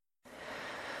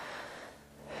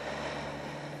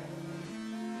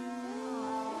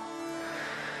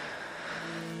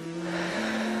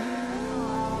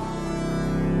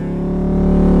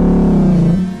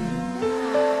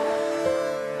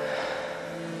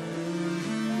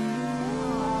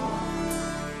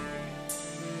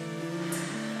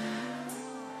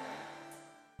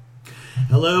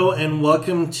Hello and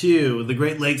welcome to the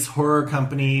Great Lakes Horror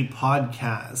Company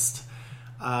podcast.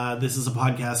 This is a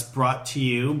podcast brought to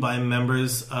you by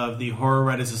members of the Horror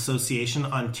Writers Association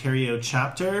Ontario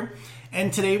chapter.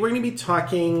 And today we're going to be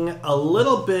talking a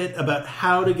little bit about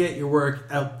how to get your work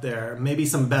out there. Maybe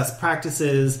some best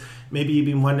practices. Maybe you've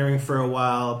been wondering for a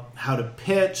while how to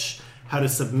pitch, how to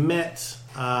submit,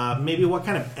 maybe what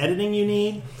kind of editing you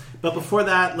need. But before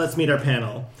that, let's meet our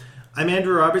panel. I'm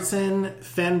Andrew Robertson,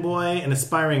 fanboy and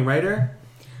aspiring writer.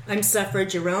 I'm Safra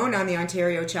Jerome. I'm the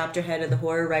Ontario chapter head of the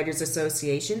Horror Writers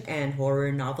Association and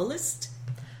horror novelist.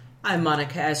 I'm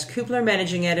Monica S. Kupler,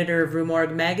 managing editor of Rue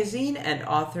Morgue magazine and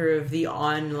author of the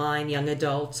online young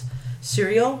adult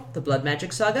serial, The Blood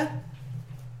Magic Saga.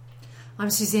 I'm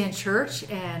Suzanne Church,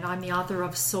 and I'm the author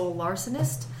of Soul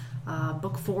Larcenist,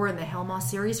 book 4 in the Helma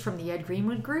series from the Ed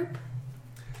Greenwood Group.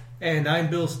 And I'm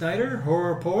Bill Snyder,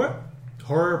 horror poet,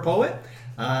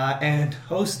 and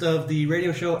host of the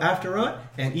radio show After Rot,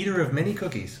 and eater of many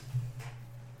cookies.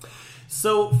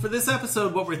 So for this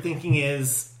episode, what we're thinking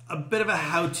is a bit of a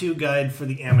how-to guide for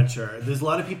the amateur. There's a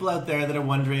lot of people out there that are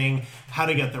wondering how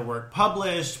to get their work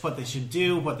published, what they should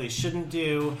do, what they shouldn't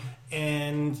do.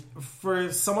 And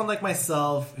for someone like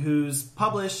myself who's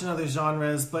published in other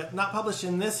genres, but not published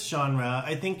in this genre,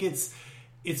 I think it's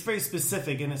very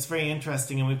specific and it's very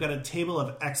interesting, and we've got a table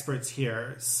of experts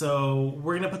here. So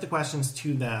we're going to put the questions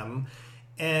to them.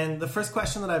 And the first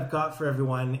question that I've got for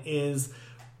everyone is,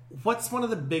 what's one of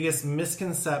the biggest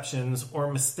misconceptions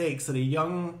or mistakes that a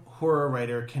young horror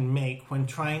writer can make when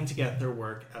trying to get their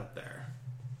work out there?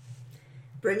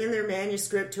 Bringing their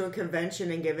manuscript to a convention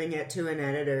and giving it to an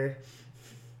editor.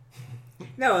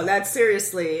 No, that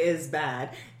seriously is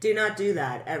bad. Do not do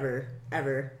that, ever.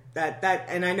 That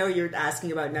and I know you're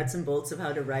asking about nuts and bolts of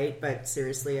how to write, but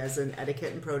seriously, as an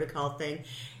etiquette and protocol thing,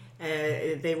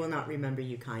 they will not remember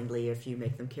you kindly if you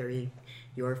make them carry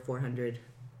your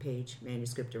 400-page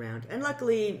manuscript around. And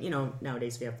luckily,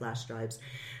 nowadays we have flash drives.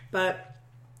 But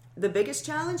the biggest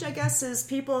challenge, I guess, is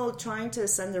people trying to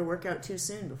send their work out too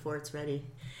soon before it's ready.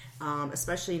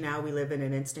 Especially now we live in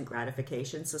an instant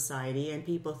gratification society, and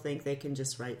people think they can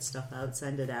just write stuff out,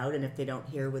 send it out, and if they don't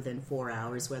hear within 4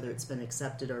 hours whether it's been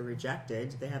accepted or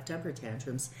rejected, they have temper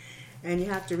tantrums. And you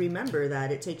have to remember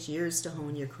that it takes years to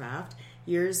hone your craft,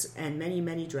 years and many,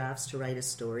 many drafts to write a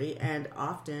story, and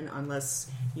often, unless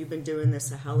you've been doing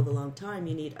this a hell of a long time,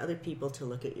 you need other people to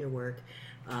look at your work,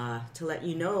 to let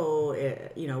you know,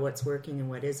 what's working and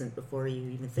what isn't before you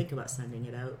even think about sending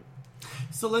it out.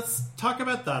 So let's talk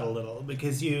about that a little,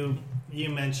 because you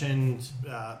mentioned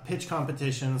pitch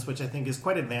competitions, which I think is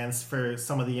quite advanced for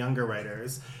some of the younger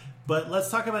writers. But let's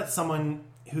talk about someone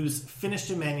who's finished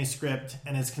a manuscript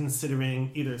and is considering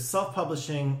either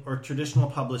self-publishing or traditional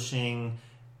publishing,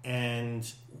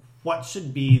 and what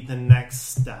should be the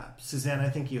next step. Suzanne, I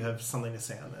think you have something to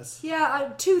say on this.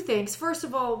 Yeah, two things. First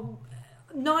of all,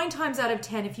 9 times out of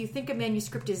 10, if you think a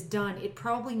manuscript is done, it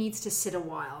probably needs to sit a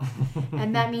while.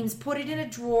 And that means put it in a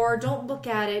drawer, don't look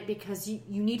at it, because you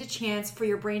need a chance for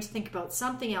your brain to think about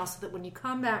something else, so that when you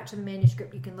come back to the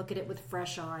manuscript, you can look at it with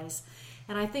fresh eyes.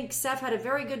 And I think Seth had a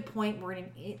very good point. We're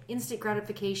in an instant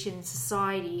gratification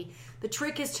society. The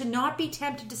trick is to not be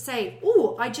tempted to say,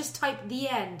 "Ooh, I just typed the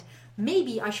end.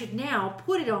 Maybe I should now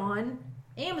put it on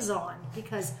Amazon,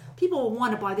 because people will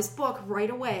want to buy this book right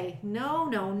away." No.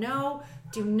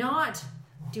 Do not.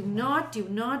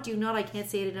 I can't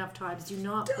say it enough times. Do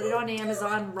not put it on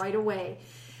Amazon right away.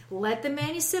 Let the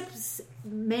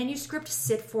manuscript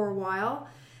sit for a while.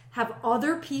 Have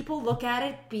other people look at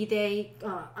it, be they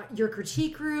your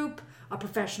critique group, a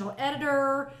professional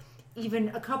editor,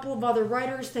 even a couple of other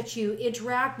writers that you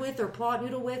interact with or plot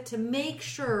noodle with, to make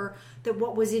sure that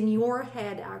what was in your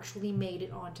head actually made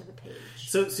it onto the page.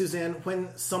 So, Suzanne, when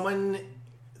someone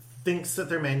thinks that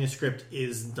their manuscript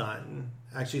is done,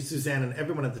 actually, Suzanne and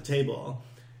everyone at the table,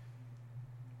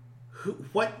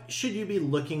 what should you be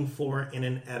looking for in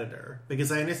an editor?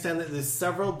 Because I understand that there's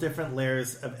several different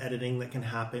layers of editing that can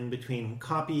happen between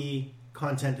copy,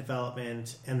 content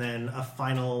development, and then a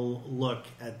final look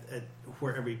at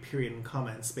where every period and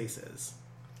comment space is.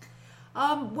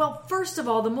 Well, first of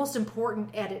all, the most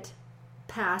important edit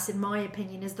pass, in my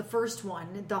opinion, is the first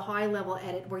one, the high-level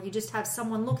edit, where you just have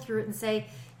someone look through it and say,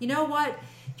 you know what,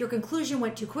 your conclusion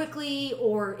went too quickly,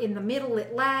 or in the middle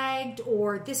it lagged,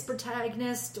 or this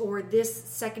protagonist or this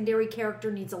secondary character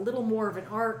needs a little more of an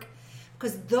arc.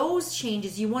 Because those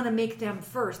changes, you want to make them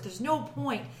first. There's no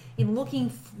point in looking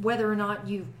whether or not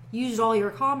you've used all your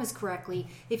commas correctly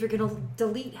if you're going to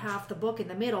delete half the book in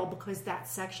the middle because that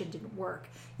section didn't work.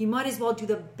 You might as well do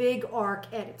the big arc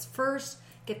edits first,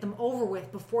 get them over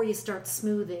with before you start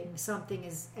smoothing something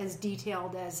as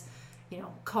detailed as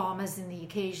commas and the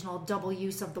occasional double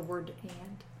use of the word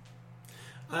and.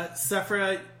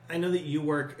 Sephra, I know that you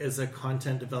work as a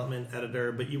content development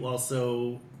editor, but you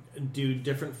also do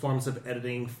different forms of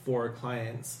editing for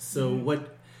clients. So what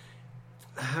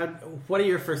are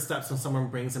your first steps when someone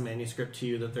brings a manuscript to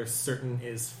you that they're certain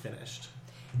is finished?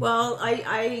 Well,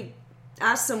 I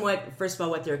ask them first of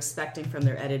all, what they're expecting from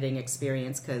their editing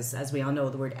experience, because as we all know,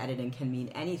 the word editing can mean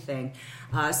anything.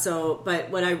 But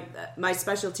what my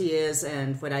specialty is,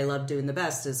 and what I love doing the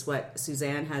best, is what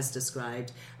Suzanne has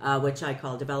described, which I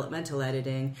call developmental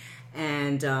editing,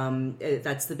 and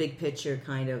that's the big picture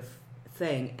kind of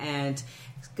thing. And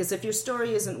because if your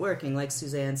story isn't working, like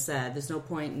Suzanne said, there's no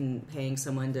point in paying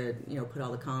someone to put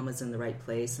all the commas in the right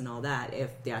place and all that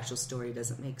if the actual story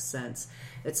doesn't make sense.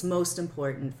 It's most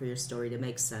important for your story to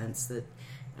make sense, that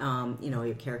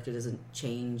your character doesn't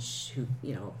change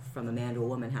from a man to a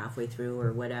woman halfway through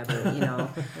or whatever,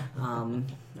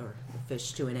 or a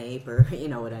fish to an ape, or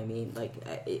what I mean. Like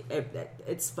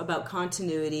it's about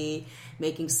continuity,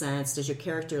 making sense. Does your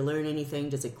character learn anything?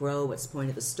 Does it grow? What's the point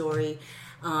of the story?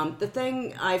 The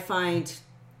thing I find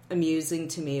amusing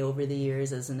to me over the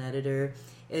years as an editor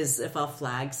is if I'll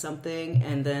flag something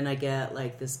and then I get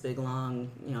like this big long,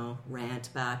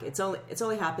 rant back. It's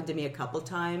only happened to me a couple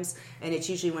times, and it's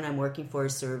usually when I'm working for a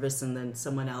service and then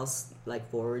someone else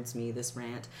like forwards me this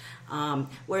rant,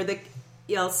 where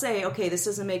I'll say, okay, this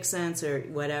doesn't make sense or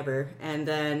whatever, and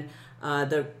then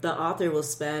the author will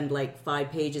spend like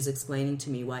 5 pages explaining to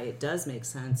me why it does make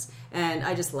sense, and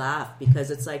I just laugh, because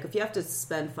it's like, if you have to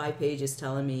spend 5 pages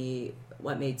telling me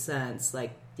what made sense,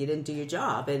 like, you didn't do your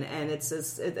job. And it's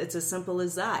as simple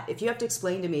as that. If you have to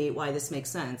explain to me why this makes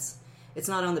sense, it's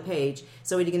not on the page.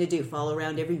 So what are you going to do? Follow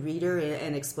around every reader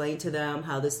and explain to them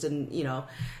how this didn't,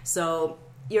 So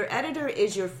your editor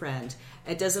is your friend.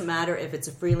 It doesn't matter if it's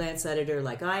a freelance editor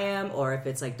like I am, or if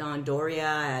it's like Don Doria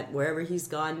at wherever he's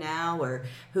gone now, or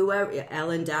whoever,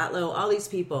 Ellen Datlow, all these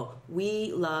people.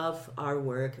 We love our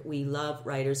work. We love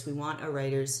writers. We want our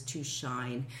writers to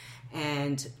shine.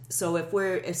 And so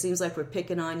it seems like we're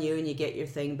picking on you and you get your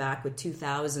thing back with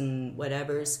 2,000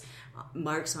 whatever's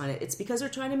marks on it, it's because we're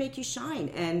trying to make you shine,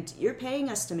 and you're paying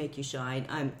us to make you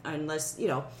shine. Unless,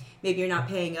 maybe you're not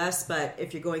paying us, but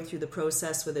if you're going through the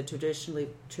process with a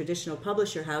traditional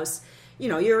publisher house,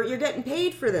 you're getting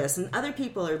paid for this, and other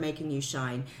people are making you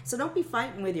shine. So don't be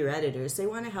fighting with your editors. They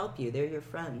want to help you. They're your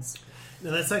friends.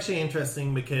 Now, that's actually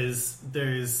interesting, because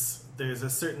there's a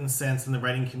certain sense in the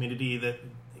writing community that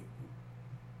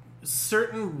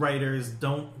certain writers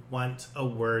don't want a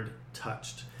word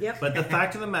touched. Yep. But the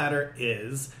fact of the matter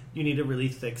is, you need a really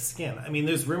thick skin. I mean,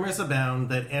 there's rumors abound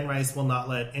that Anne Rice will not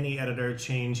let any editor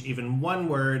change even one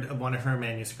word of one of her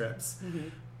manuscripts. Mm-hmm.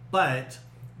 But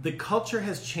the culture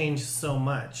has changed so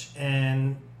much,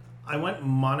 and I want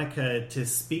Monica to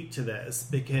speak to this,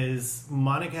 because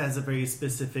Monica has a very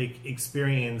specific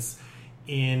experience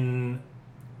in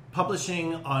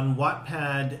publishing on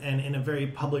Wattpad and in a very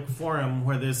public forum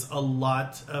where there's a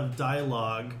lot of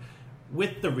dialogue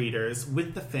with the readers,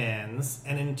 with the fans,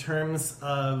 and in terms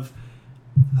of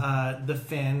the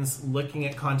fans looking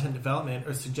at content development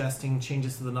or suggesting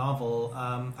changes to the novel.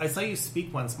 I saw you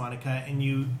speak once, Monica, and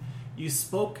you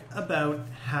spoke about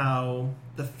how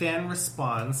the fan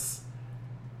response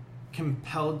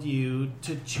compelled you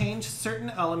to change certain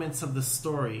elements of the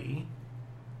story.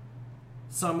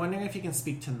 So I'm wondering if you can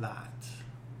speak to that.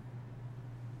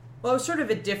 Well, it was sort of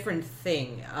a different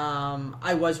thing.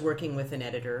 I was working with an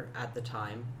editor at the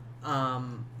time.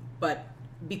 But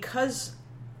because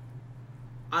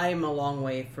I'm a long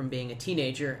way from being a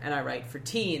teenager and I write for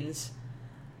teens,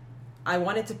 I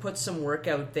wanted to put some work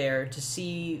out there to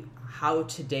see how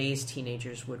today's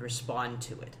teenagers would respond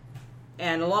to it.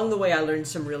 And along the way, I learned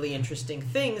some really interesting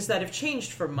things that have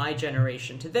changed from my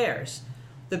generation to theirs.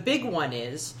 The big one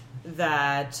is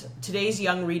that today's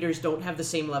young readers don't have the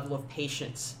same level of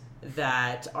patience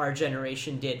that our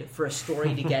generation did for a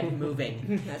story to get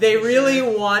moving. They really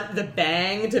want the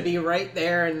bang to be right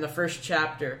there in the first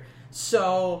chapter.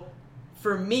 So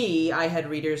for me, I had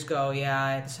readers go,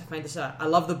 I find this, I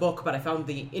love the book, but I found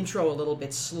the intro a little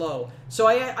bit slow. So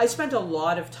I spent a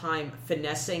lot of time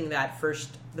finessing the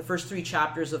first 3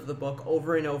 chapters of the book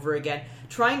over and over again,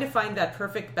 trying to find that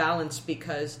perfect balance,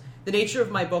 because the nature of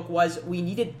my book was we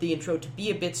needed the intro to be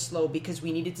a bit slow because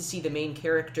we needed to see the main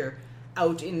character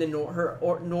out in her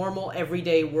normal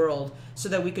everyday world so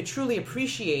that we could truly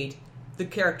appreciate the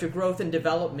character growth and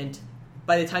development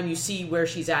by the time you see where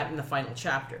she's at in the final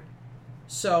chapter.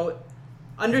 So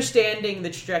understanding the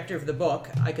trajectory of the book,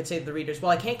 I could say to the readers,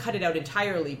 well, I can't cut it out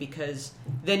entirely because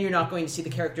then you're not going to see the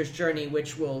character's journey,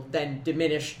 which will then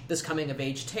diminish this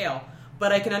coming-of-age tale.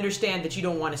 but I can understand that you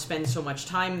don't want to spend so much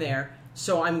time there,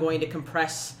 so I'm going to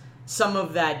compress some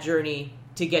of that journey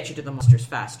to get you to the monsters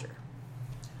faster.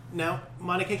 Now,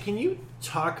 Monica, can you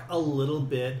talk a little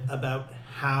bit about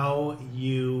how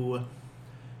you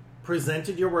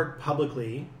presented your work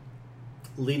publicly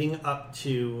leading up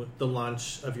to the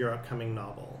launch of your upcoming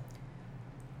novel?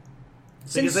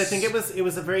 Because I think it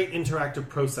was a very interactive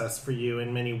process for you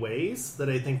in many ways that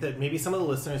I think that maybe some of the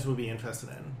listeners would be interested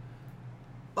in.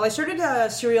 Well, I started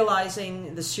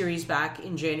serializing the series back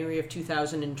in January of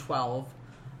 2012,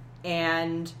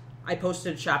 and I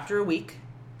posted a chapter a week.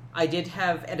 I did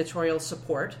have editorial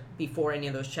support before any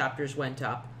of those chapters went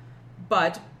up,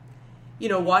 but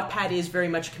Wattpad is very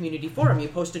much a community forum. You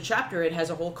post a chapter, it has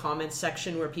a whole comments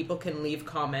section where people can leave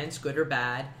comments, good or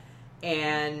bad,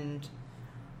 and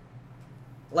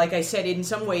like I said, in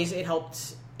some ways it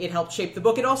helped shape the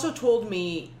book. It also told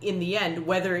me in the end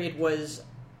whether it was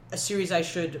a series I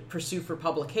should pursue for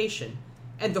publication.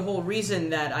 And the whole reason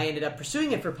that I ended up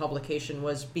pursuing it for publication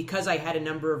was because I had a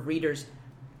number of readers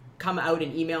come out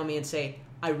and email me and say,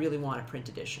 I really want a print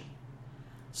edition.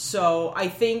 So I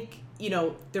think,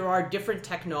 there are different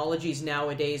technologies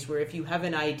nowadays where if you have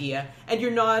an idea and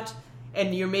you're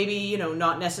maybe,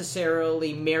 not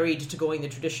necessarily married to going the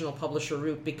traditional publisher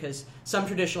route, because some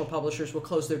traditional publishers will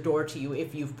close their door to you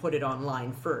if you've put it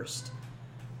online first.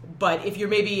 But if you're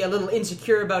maybe a little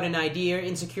insecure about an idea,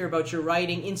 insecure about your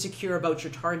writing, insecure about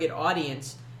your target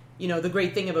audience, the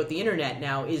great thing about the internet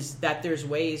now is that there's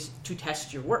ways to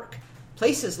test your work.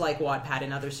 Places like Wattpad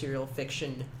and other serial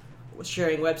fiction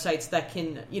sharing websites that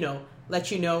can,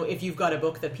 let you know if you've got a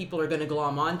book that people are going to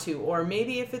glom onto, or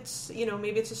maybe if it's,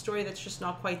 maybe it's a story that's just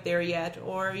not quite there yet,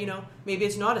 or, maybe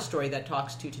it's not a story that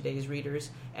talks to today's readers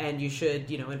and you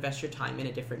should, invest your time in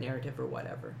a different narrative or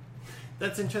whatever.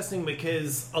 That's interesting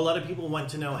because a lot of people want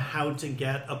to know how to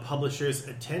get a publisher's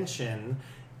attention.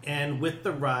 And with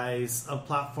the rise of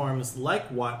platforms like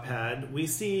Wattpad, we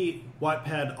see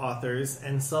Wattpad authors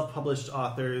and self-published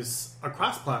authors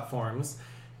across platforms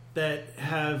that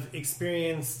have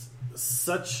experienced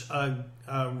such a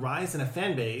rise in a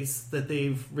fan base that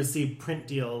they've received print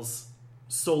deals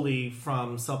solely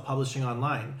from self-publishing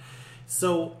online.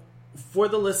 So for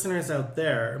the listeners out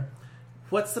there,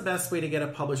 what's the best way to get a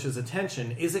publisher's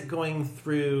attention? Is it going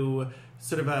through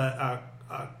sort of a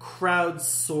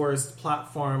crowdsourced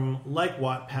platform like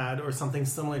Wattpad or something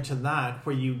similar to that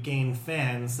where you gain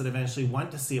fans that eventually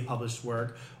want to see a published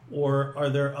work? Or are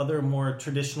there other more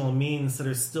traditional means that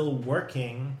are still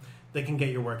working that can get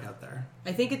your work out there?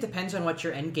 I think it depends on what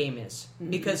your end game is. Mm-hmm.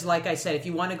 Because like I said, if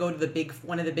you want to go to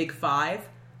one of the big five,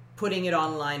 putting it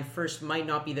online first might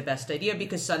not be the best idea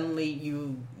because suddenly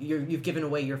you've given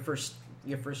away your first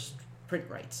print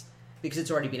rights because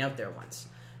it's already been out there once.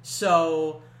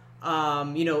 So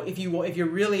if you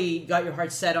really got your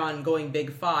heart set on going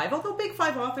big five, although big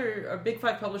five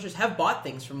publishers have bought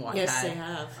things from Wattpad. Yes, they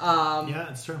have. Yeah,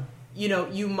 it's true.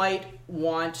 You might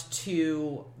want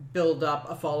to build up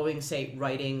a following, say,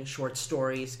 writing short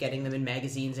stories, getting them in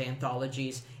magazines,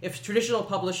 anthologies. If traditional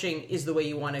publishing is the way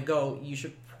you want to go, you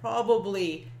should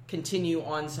probably continue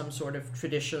on some sort of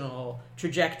traditional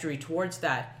trajectory towards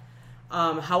that.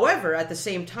 However, at the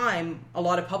same time, a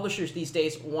lot of publishers these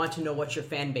days want to know what your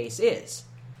fan base is.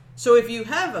 So if you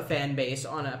have a fan base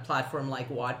on a platform like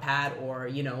Wattpad or,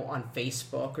 on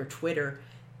Facebook or Twitter,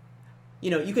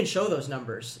 you can show those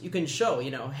numbers. You can show,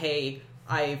 hey,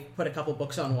 I put a couple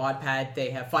books on Wattpad. They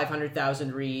have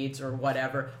 500,000 reads or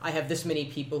whatever. I have this many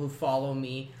people who follow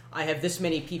me. I have this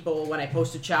many people when I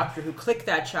post a chapter who click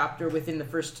that chapter within the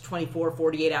first 24,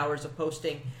 48 hours of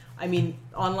posting. I mean,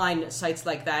 online sites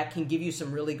like that can give you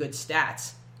some really good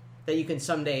stats that you can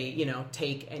someday,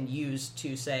 take and use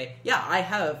to say, yeah, I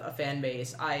have a fan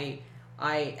base. I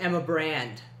am a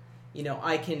brand.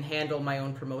 I can handle my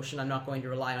own promotion. I'm not going to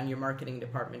rely on your marketing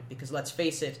department because let's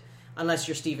face it, unless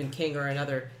you're Stephen King or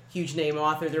another huge name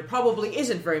author, there probably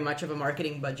isn't very much of a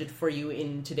marketing budget for you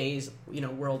in today's,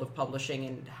 world of publishing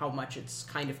and how much it's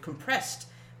kind of compressed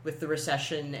with the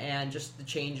recession and just the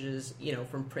changes,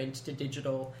 from print to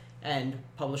digital and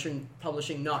publishing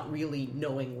not really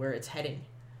knowing where it's heading.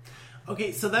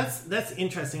 Okay, so that's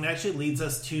interesting. It actually leads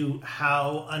us to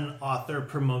how an author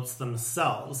promotes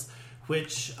themselves,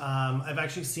 which I've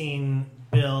actually seen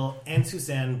Bill and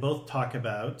Suzanne both talk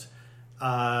about.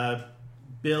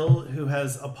 Bill, who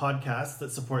has a podcast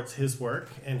that supports his work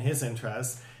and his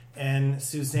interests, and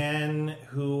Suzanne,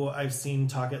 who I've seen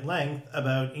talk at length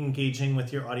about engaging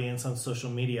with your audience on social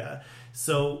media.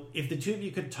 So if the two of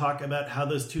you could talk about how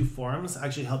those two forums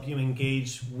actually help you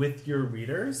engage with your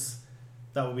readers,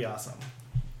 that would be awesome.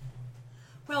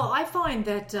 Well, I find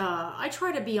that I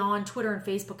try to be on Twitter and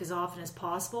Facebook as often as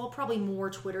possible, probably more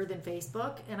Twitter than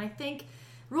Facebook. And I think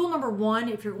rule number one,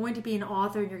 if you're going to be an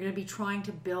author and you're going to be trying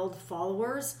to build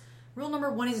followers, rule number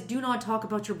one is do not talk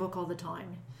about your book all the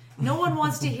time. No one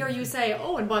wants to hear you say,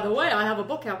 oh, and by the way, I have a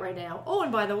book out right now. Oh,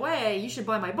 and by the way, you should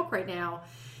buy my book right now.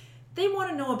 They want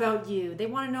to know about you. They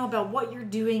want to know about what you're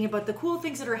doing, about the cool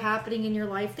things that are happening in your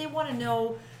life. They want to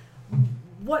know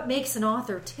what makes an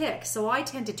author tick. So I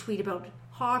tend to tweet about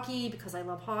hockey because I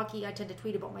love hockey. I tend to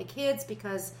tweet about my kids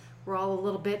because we're all a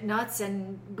little bit nuts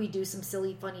and we do some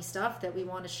silly, funny stuff that we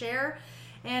want to share.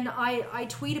 And I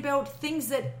tweet about things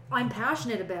that I'm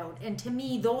passionate about. And to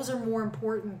me, those are more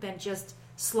important than just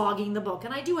slogging the book.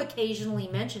 And I do occasionally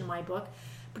mention my book,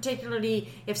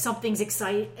 particularly if something's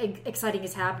exciting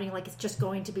is happening, like it's just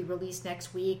going to be released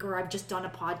next week, or I've just done a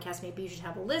podcast, maybe you should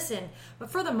have a listen. But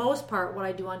for the most part, what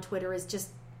I do on Twitter is just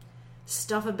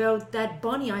stuff about that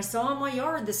bunny I saw in my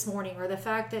yard this morning, or the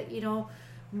fact that,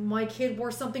 my kid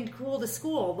wore something cool to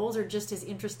school. Those are just as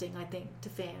interesting, I think, to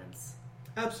fans.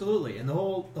 Absolutely, and the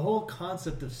whole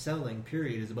concept of selling,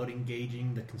 period, is about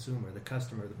engaging the consumer, the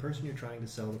customer, the person you're trying to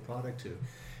sell the product to.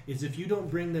 Is if you don't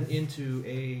bring them into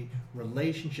a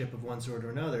relationship of one sort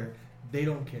or another, they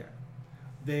don't care.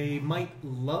 They might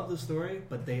love the story,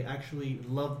 but they actually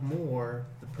love more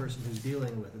the person who's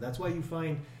dealing with it. That's why you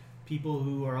find people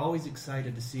who are always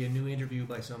excited to see a new interview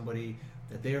by somebody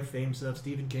that they are famous of,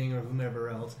 Stephen King or whomever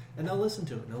else, and they'll listen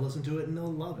to it, and they'll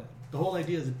love it. The whole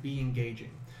idea is to be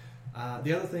engaging.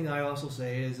 The other thing I also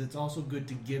say is it's also good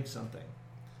to give something.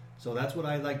 So that's what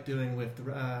I like doing with the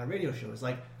radio show. It's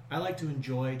like, I like to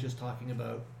enjoy just talking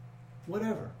about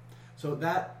whatever. So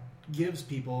that gives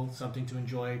people something to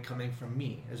enjoy coming from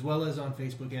me, as well as on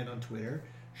Facebook and on Twitter,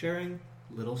 sharing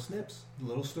little snips,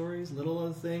 little stories, little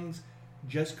other things,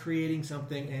 just creating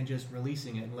something and just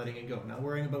releasing it and letting it go. Not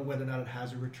worrying about whether or not it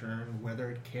has a return,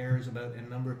 whether it cares about a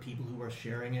number of people who are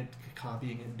sharing it,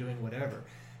 copying it, doing whatever.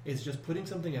 It's just putting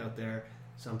something out there.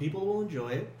 Some people will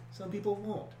enjoy it, some people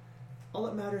won't. All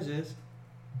that matters is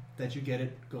that you get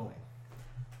it going.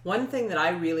 One thing that I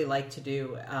really like to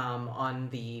do on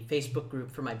the Facebook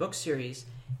group for my book series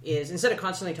is, instead of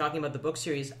constantly talking about the book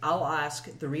series, I'll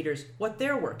ask the readers what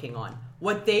they're working on,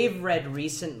 what they've read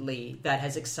recently that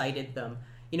has excited them.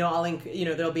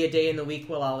 There'll be a day in the week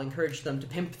where I'll encourage them to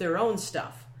pimp their own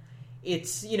stuff.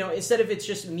 It's, instead of it's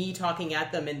just me talking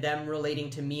at them and them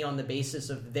relating to me on the basis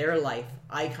of their life,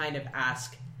 I kind of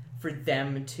ask for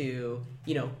them to,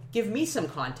 give me some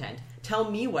content, tell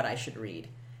me what I should read.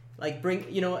 Like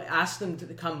ask them to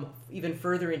come even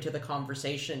further into the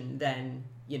conversation than,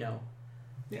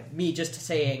 me just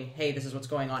saying, hey, this is what's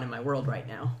going on in my world right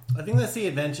now. I think that's the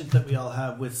advantage that we all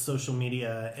have with social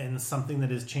media, and something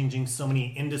that is changing so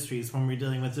many industries when we're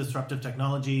dealing with disruptive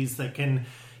technologies that can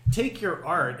take your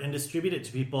art and distribute it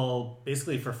to people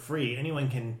basically for free. Anyone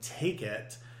can take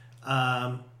it.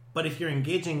 But if you're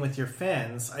engaging with your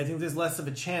fans, I think there's less of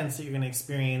a chance that you're going to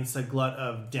experience a glut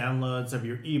of downloads of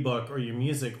your ebook or your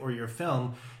music or your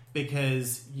film,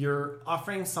 because you're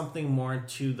offering something more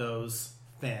to those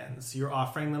fans. You're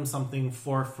offering them something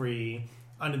for free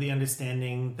under the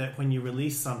understanding that when you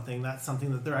release something, that's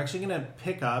something that they're actually going to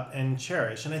pick up and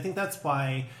cherish. And I think that's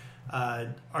why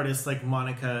artists like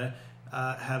Monica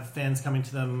have fans coming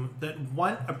to them that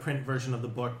want a print version of the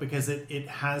book, because it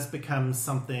has become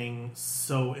something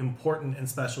so important and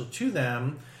special to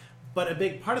them. But a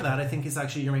big part of that, I think, is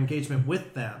actually your engagement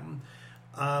with them.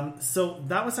 So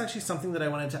that was actually something that I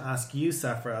wanted to ask you,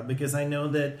 Sephra, because I know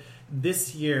that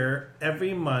this year,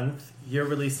 every month, you're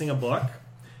releasing a book.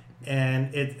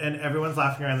 And everyone's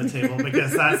laughing around the table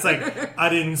because that's like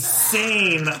an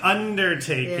insane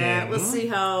undertaking. Yeah, we'll see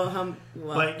how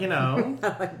well, but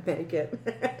how I make it.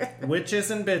 Witches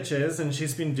and bitches, and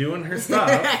she's been doing her stuff.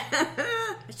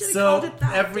 Called it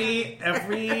that.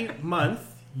 every month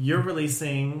you're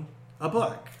releasing a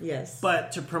book. Yes.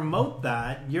 But to promote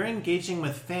that, you're engaging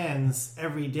with fans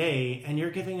every day, and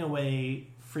you're giving away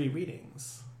free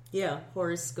readings. Yeah,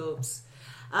 horoscopes.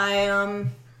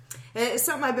 It's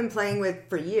something I've been playing with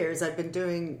for years. I've been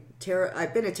doing tarot.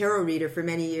 I've been a tarot reader for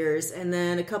many years, and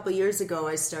then a couple years ago,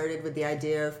 I started with the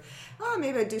idea of,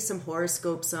 maybe I'd do some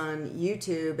horoscopes on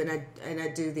YouTube, and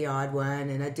I'd do the odd one,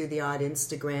 and I'd do the odd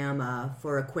Instagram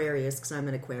for Aquarius, because I'm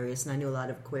an Aquarius, and I knew a lot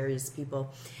of Aquarius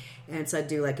people, and so I'd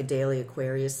do like a daily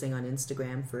Aquarius thing on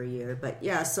Instagram for a year. But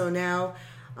yeah, so now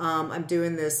I'm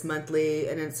doing this monthly,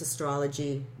 and it's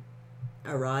astrology,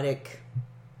 erotic,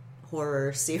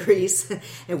 horror series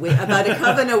about a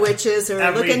coven of witches who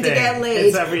are looking to get laid.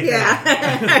 It's everything.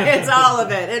 Yeah, it's all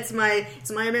of it. It's my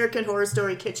American Horror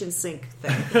Story kitchen sink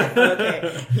thing.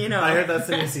 Okay, I heard that's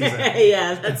the new season.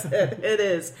 Yeah, that's it. It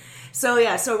is.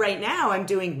 So right now I'm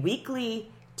doing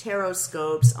weekly tarot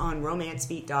scopes on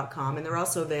romancefeet.com, and they're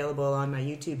also available on my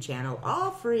YouTube channel,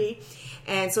 all free.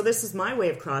 And so this is my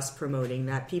way of cross-promoting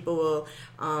that people will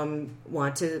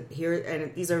want to hear,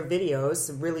 and these are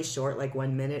videos, really short, like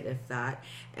 1 minute, if that,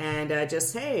 and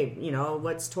just, hey,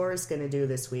 what's Taurus going to do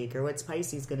this week, or what's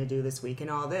Pisces going to do this week,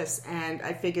 and all this. And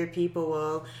I figured people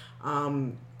will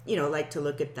like to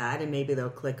look at that, and maybe they'll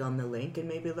click on the link and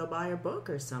maybe they'll buy a book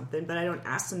or something. But I don't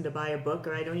ask them to buy a book,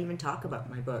 or I don't even talk about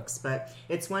my books. But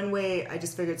it's one way, I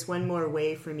just figured it's one more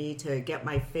way for me to get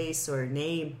my face or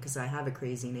name, because I have a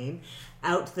crazy name,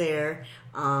 out there,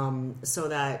 so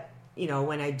that,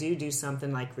 when I do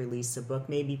something like release a book,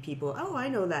 maybe people, oh, I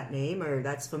know that name, or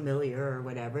that's familiar, or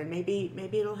whatever, and maybe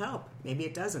it'll help. Maybe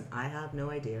it doesn't. I have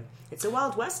no idea. It's a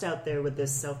Wild West out there with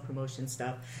this self-promotion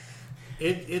stuff.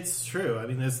 It's true. I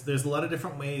mean, there's a lot of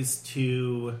different ways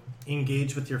to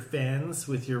engage with your fans,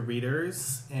 with your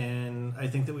readers, and I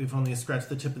think that we've only scratched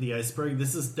the tip of the iceberg.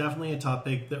 This is definitely a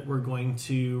topic that we're going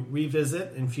to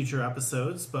revisit in future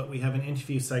episodes, but we have an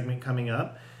interview segment coming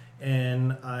up,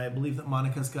 and I believe that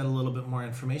Monica's got a little bit more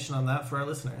information on that for our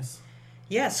listeners.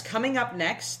 Yes, coming up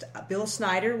next, Bill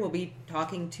Snyder will be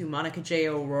talking to Monica J.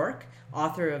 O'Rourke,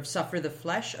 author of Suffer the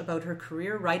Flesh, about her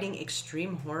career writing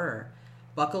extreme horror.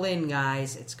 Buckle in,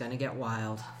 guys. It's going to get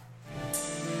wild.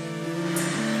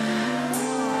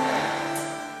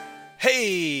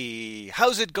 Hey,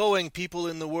 how's it going, people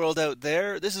in the world out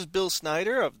there? This is Bill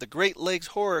Snyder of the Great Lakes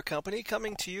Horror Company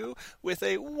coming to you with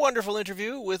a wonderful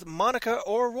interview with Monica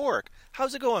O'Rourke.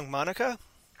 How's it going, Monica?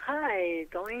 Hi,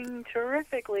 going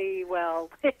terrifically well,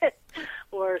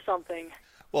 or something.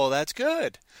 Well, that's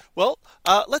good. Well,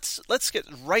 let's get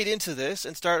right into this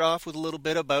and start off with a little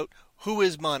bit about who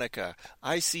is Monica.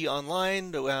 I see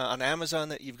online on Amazon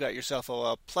that you've got yourself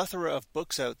a plethora of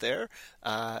books out there.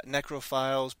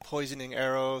 Necrophiles, Poisoning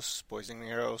Eros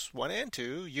 1 and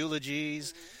 2,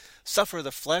 Eulogies, Suffer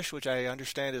the Flesh, which I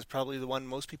understand is probably the one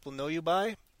most people know you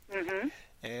by,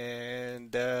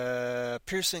 and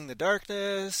Piercing the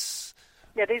Darkness.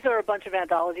 Yeah, these are a bunch of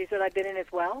anthologies that I've been in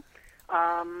as well.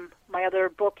 My other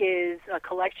book is a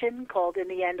collection called In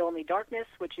the End Only Darkness,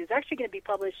 which is actually going to be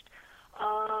published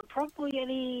probably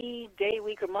any day,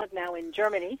 week, or month now in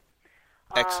Germany.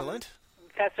 Excellent.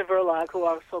 Vesta Verlag, who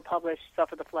also published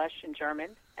Suffer the Flesh in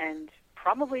German, and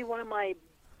probably one of my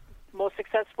most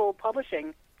successful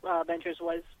publishing ventures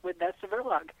was with Vesta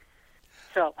Verlag.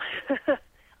 So,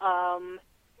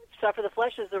 Suffer the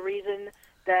Flesh is the reason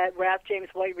that Raph James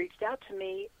White reached out to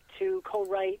me to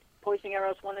co-write Poisoning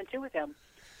Eros 1 and 2 with him,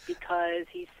 because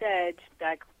he said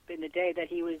back in the day that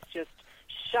he was just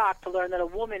shocked to learn that a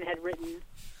woman had written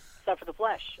Suffer the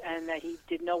Flesh, and that he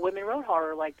didn't know women wrote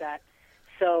horror like that.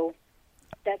 So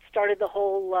that started the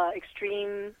whole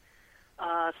extreme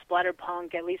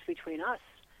splatterpunk, at least between us.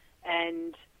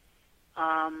 And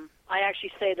I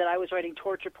actually say that I was writing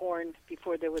torture porn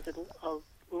before there was a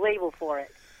label for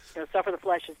it. Suffer the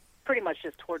Flesh is pretty much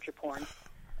just torture porn.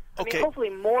 I mean, hopefully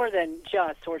more than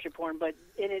just torture porn, but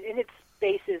in its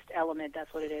basest element,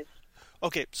 that's what it is.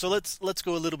 Okay, so let's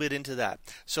go a little bit into that.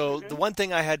 So the one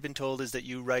thing I had been told is that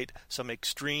you write some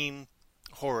extreme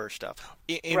horror stuff.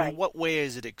 In right. What way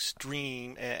is it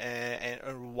extreme,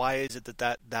 and why is it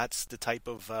that's the type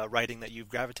of writing that you've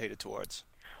gravitated towards?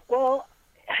 Well,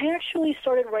 I actually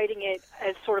started writing it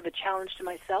as sort of a challenge to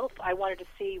myself. I wanted to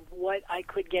see what I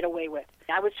could get away with.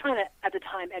 I was trying to, at the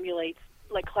time, emulate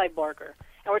like Clive Barker.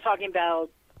 And we're talking about,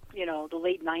 the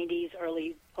late 90s,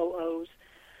 early 00s.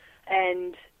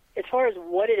 And as far as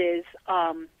what it is,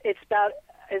 it's about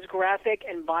as graphic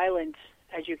and violent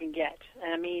as you can get.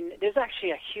 And I mean, there's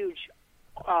actually a huge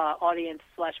audience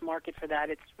 / market for that.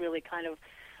 It's really kind of,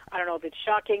 I don't know if it's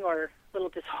shocking or a little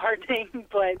disheartening,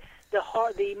 but the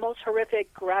most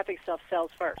horrific graphic stuff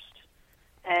sells first.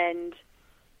 And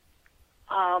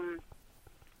I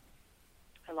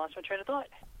lost my train of thought.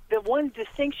 The one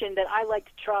distinction that I like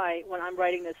to try when I'm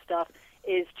writing this stuff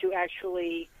is to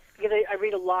actually, because I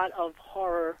read a lot of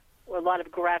horror, or a lot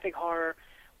of graphic horror,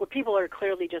 where people are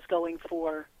clearly just going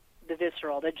for the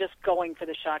visceral. They're just going for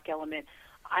the shock element.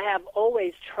 I have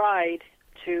always tried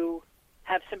to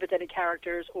have sympathetic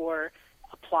characters or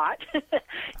a plot,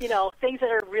 things that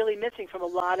are really missing from a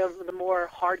lot of the more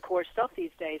hardcore stuff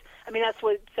these days. I mean, that's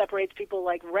what separates people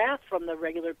like Raph from the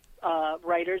regular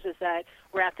writers, is that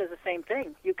Raph does the same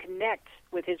thing. You connect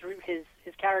with his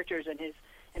characters and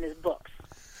his books.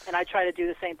 And I try to do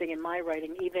the same thing in my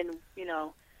writing, even,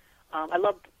 I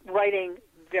love writing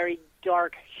very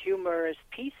dark, humorous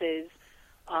pieces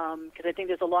because I think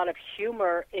there's a lot of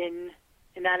humor in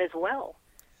that as well.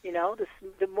 You know,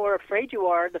 the more afraid you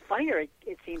are, the funnier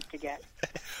it seems to get.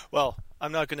 Well,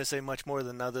 I'm not going to say much more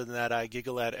than other than that I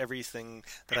giggle at everything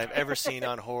that I've ever seen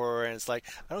on horror, and it's like,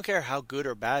 I don't care how good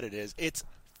or bad it is. It's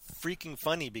freaking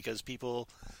funny because people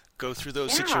go through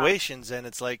those situations, and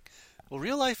it's like, well,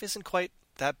 real life isn't quite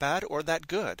that bad or that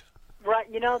good. Right,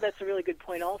 you know, that's a really good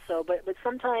point also. But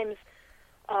sometimes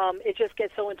it just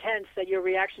gets so intense that your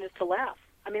reaction is to laugh.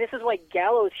 I mean, this is like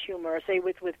gallows humor, say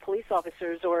with police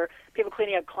officers or people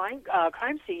cleaning up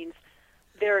crime scenes.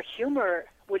 Their humor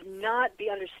would not be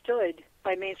understood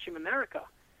by mainstream America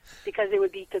because it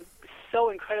would be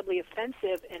so incredibly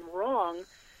offensive and wrong.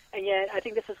 And yet, I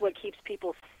think this is what keeps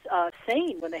people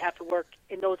sane when they have to work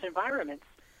in those environments.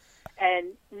 And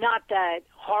not that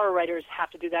horror writers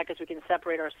have to do that because we can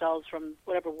separate ourselves from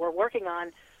whatever we're working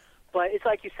on. But it's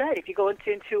like you said, if you go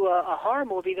into a horror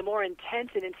movie, the more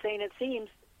intense and insane it seems,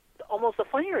 almost the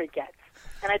funnier it gets.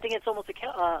 And I think it's almost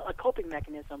a coping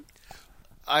mechanism.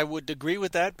 I would agree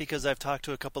with that because I've talked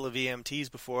to a couple of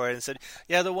EMTs before and said,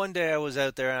 yeah, the one day I was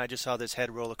out there and I just saw this head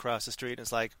roll across the street and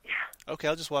it's like, okay,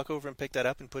 I'll just walk over and pick that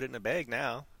up and put it in a bag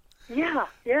now. Yeah,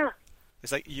 yeah.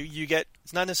 It's like you get,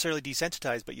 it's not necessarily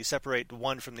desensitized, but you separate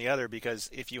one from the other because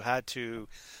if you had to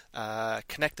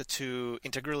connect the two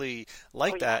integrally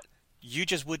like that, you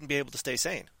just wouldn't be able to stay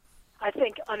sane. I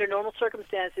think under normal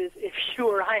circumstances, if you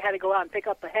or I had to go out and pick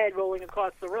up a head rolling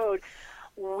across the road,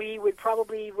 we would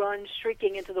probably run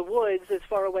shrieking into the woods as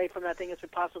far away from that thing as we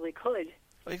possibly could.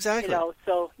 Exactly. You know,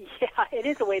 so yeah, it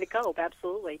is a way to cope,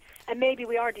 absolutely. And maybe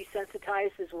we are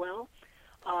desensitized as well.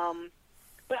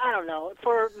 But I don't know.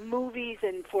 For movies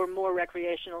and for more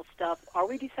recreational stuff, are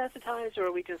we desensitized or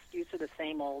are we just used to the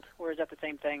same old? Or is that the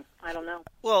same thing? I don't know.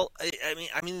 Well,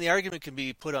 I mean, the argument can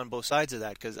be put on both sides of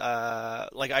that because,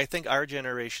 like, I think our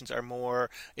generations are more.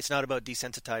 It's not about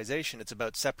desensitization; it's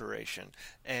about separation.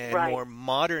 And more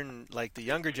modern, like the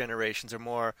younger generations, are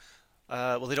more.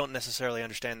 Well, they don't necessarily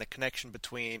understand the connection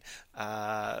between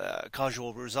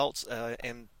causal results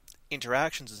and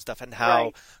interactions and stuff, and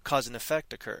how cause and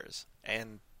effect occurs.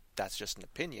 And that's just an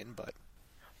opinion, but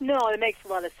no, it makes a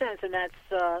lot of sense, and that's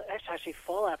actually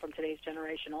fallout from today's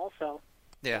generation. Also,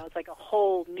 yeah, you know, it's like a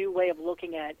whole new way of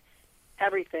looking at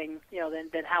everything, you know,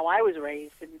 than how I was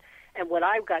raised and what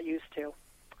I got used to.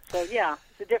 So yeah,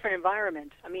 it's a different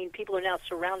environment. I mean, people are now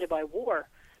surrounded by war.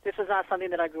 This is not something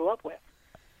that I grew up with.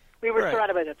 We were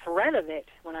surrounded by the threat of it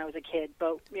when I was a kid,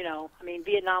 but, you know, I mean,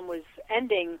 Vietnam was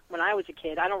ending when I was a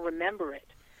kid. I don't remember it.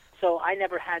 So I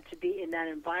never had to be in that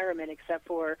environment except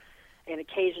for an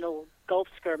occasional Gulf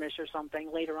skirmish or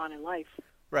something later on in life.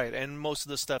 Right, and most of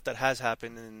the stuff that has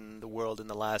happened in the world in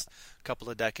the last couple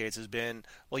of decades has been,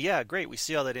 well, yeah, great, we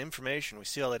see all that information, we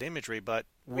see all that imagery, but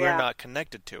we're not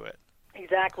connected to it.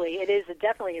 Exactly. It is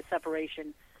definitely a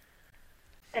separation.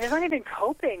 And it's not even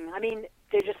coping. I mean,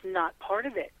 they're just not part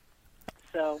of it.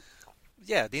 So,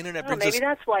 yeah, the internet brings maybe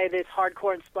that's why this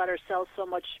hardcore and splatter sells so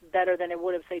much better than it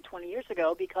would have, say, 20 years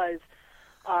ago, because,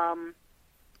 I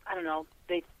don't know,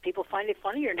 people find it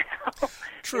funnier now.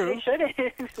 True. They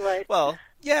shouldn't. But, well,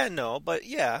 yeah, no, but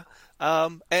yeah.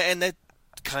 And that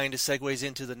kind of segues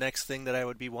into the next thing that I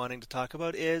would be wanting to talk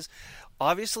about is,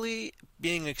 obviously,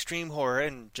 being extreme horror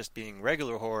and just being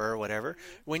regular horror or whatever,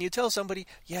 when you tell somebody,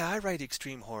 yeah, I write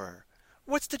extreme horror,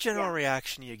 what's the general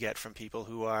reaction you get from people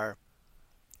who are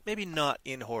maybe not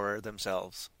in horror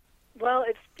themselves? Well,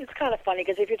 it's kind of funny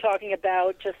because if you're talking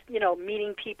about just, you know,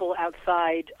 meeting people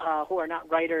outside who are not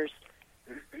writers,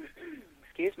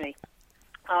 excuse me,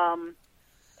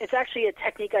 it's actually a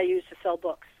technique I use to sell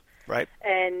books. Right.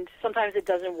 And sometimes it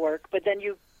doesn't work, but then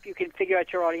you can figure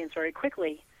out your audience very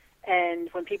quickly. And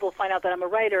when people find out that I'm a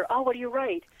writer, oh, what do you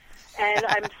write? And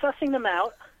I'm sussing them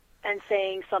out and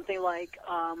saying something like,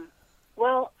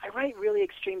 well, I write really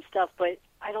extreme stuff, but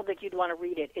I don't think you'd want to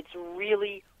read it. It's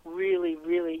really, really,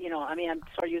 really, you know, I mean, I'm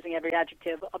sort of using every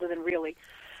adjective other than really,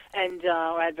 and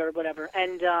or adverb, whatever.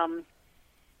 And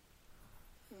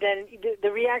then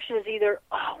the reaction is either,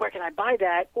 oh, where can I buy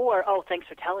that? Or, oh, thanks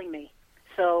for telling me.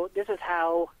 So this is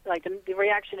how, like, the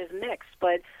reaction is mixed,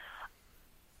 but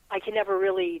I can never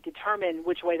really determine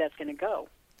which way that's going to go.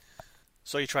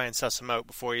 So you try and suss them out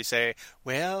before you say,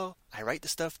 well, I write the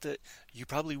stuff that you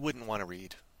probably wouldn't want to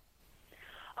read.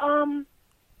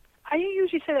 I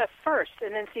usually say that first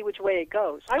and then see which way it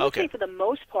goes. I would say for the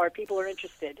most part, people are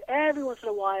interested. Every once in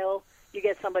a while, you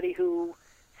get somebody who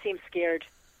seems scared,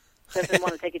 doesn't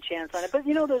want to take a chance on it. But,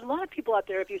 you know, there's a lot of people out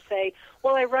there, if you say,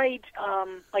 well, I write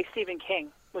like Stephen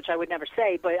King, which I would never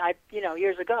say, but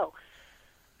years ago.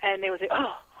 And they would say,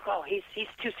 oh, oh, he's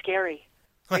too scary.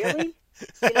 Really?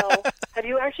 You know, have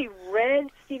you actually read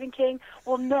Stephen King?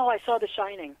 Well, no, I saw The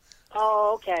Shining.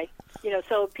 Oh, okay. You know,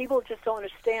 so people just don't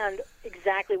understand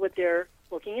exactly what they're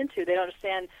looking into. They don't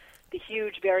understand the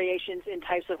huge variations in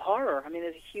types of horror. I mean,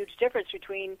 there's a huge difference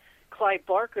between Clive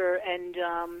Barker and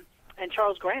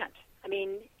Charles Grant. I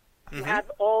mean, you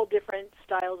have all different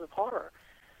styles of horror.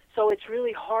 So it's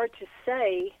really hard to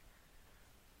say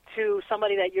to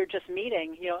somebody that you're just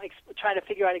meeting, you know, trying to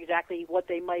figure out exactly what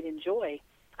they might enjoy.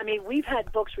 I mean, we've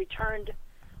had books returned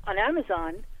on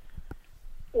Amazon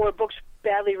or books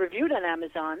badly reviewed on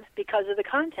Amazon because of the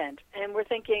content. And we're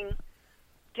thinking,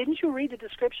 didn't you read the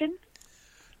description?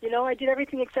 You know, I did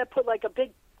everything except put like a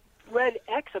big red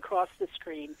X across the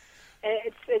screen.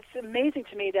 And it's amazing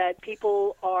to me that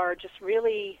people are just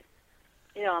really,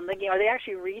 you know, I'm thinking, are they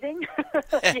actually reading?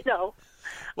 You know,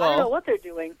 Well, I don't know what they're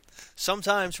doing.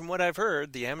 sometimes, from what I've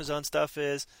heard, the Amazon stuff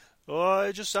is, oh,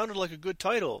 it just sounded like a good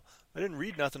title. I didn't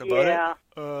read nothing about Yeah.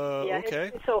 it. Yeah,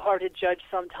 Okay. it's so hard to judge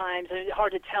sometimes, and it's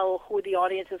hard to tell who the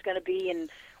audience is going to be and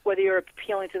whether you're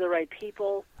appealing to the right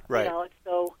people. Right. You know,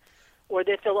 so, or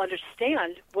that they'll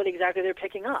understand what exactly they're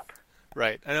picking up.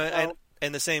 Right. So-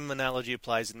 And the same analogy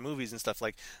applies in movies and stuff.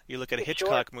 Like, you look at a Sure.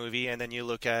 Hitchcock movie, and then you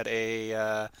look at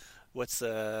a,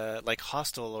 like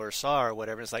Hostel or Saw or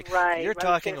whatever. It's like, Right. you're right.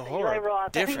 talking a Eli horror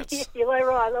Roth. difference. Eli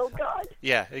Roth. Oh God.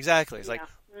 Yeah, exactly. It's like,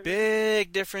 Yeah.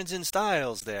 big difference in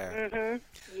styles there.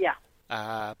 Yeah.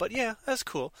 But yeah, that's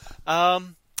cool.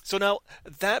 So now,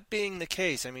 that being the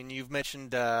case, I mean, you've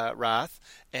mentioned Wrath,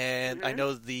 and I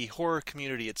know the horror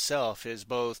community itself is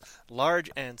both large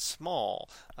and small.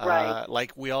 Right.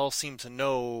 Like, we all seem to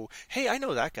know, hey, I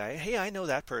know that guy. Hey, I know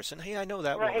that person. Hey, I know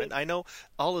that Right. woman. I know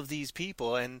all of these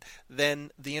people. And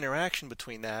then the interaction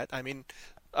between that, I mean,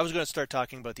 I was going to start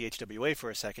talking about the HWA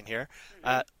for a second here.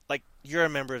 Like, you're a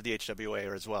member of the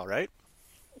HWA as well, right?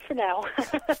 For now.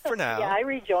 For now. Yeah, I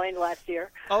rejoined last year.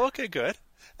 Oh, okay, good.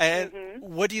 And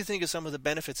what do you think of some of the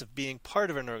benefits of being part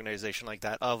of an organization like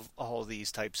that, of all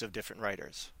these types of different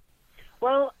writers?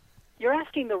 Well, you're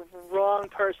asking the wrong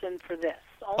person for this.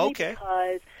 Only Okay.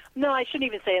 because, no, I shouldn't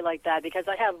even say it like that because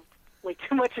I have like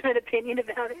too much of an opinion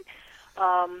about it.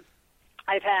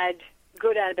 I've had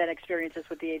good and bad experiences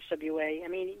with the HWA. I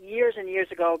mean, years and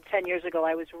years ago, 10 years ago,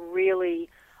 I was really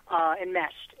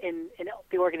enmeshed in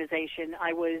the organization.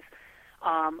 I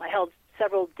held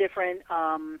several different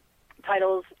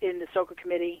titles in the Stoker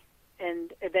Committee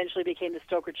and eventually became the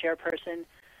Stoker chairperson.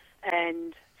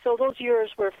 And so those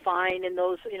years were fine, and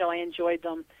those, you know, I enjoyed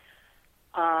them.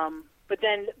 But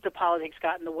then the politics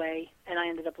got in the way, and I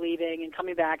ended up leaving and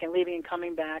coming back and leaving and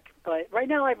coming back. But right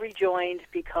now I've rejoined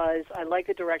because I like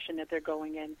the direction that they're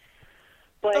going in.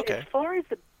 But Okay. as far as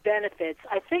the benefits,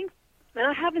 I think, and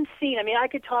I haven't seen, I mean, I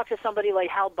could talk to somebody like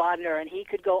Hal Bodner, and he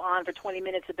could go on for 20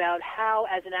 minutes about how,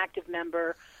 as an active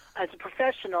member, as a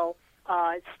professional,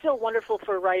 it's still wonderful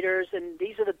for writers, and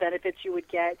these are the benefits you would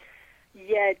get.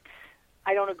 Yet,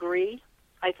 I don't agree.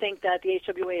 I think that the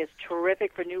HWA is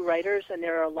terrific for new writers, and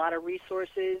there are a lot of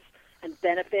resources and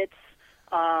benefits,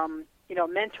 you know,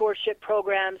 mentorship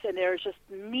programs, and there's just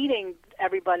meeting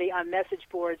everybody on message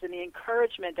boards and the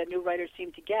encouragement that new writers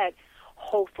seem to get,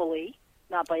 hopefully,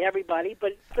 not by everybody,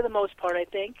 but for the most part, I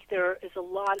think there is a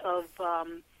lot of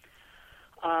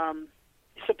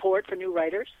support for new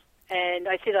writers. And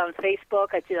I see it on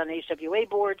Facebook, I see it on HWA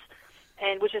boards,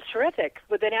 and which is terrific.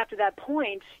 But then after that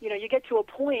point, you know, you get to a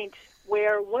point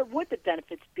where what would the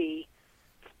benefits be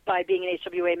by being an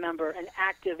HWA member, an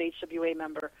active HWA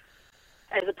member,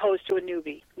 as opposed to a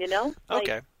newbie, you know? Like,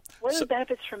 Okay. what are the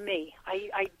benefits for me?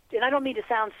 And I don't mean to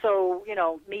sound so, you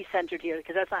know, me-centered here,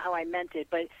 because that's not how I meant it.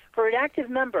 But for an active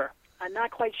member, I'm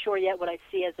not quite sure yet what I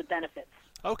see as the benefits.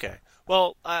 Okay.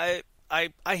 Well, I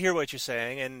hear what you're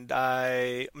saying, and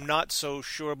I'm not so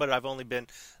sure, but I've only been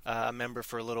a member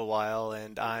for a little while,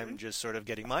 and I'm just sort of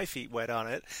getting my feet wet on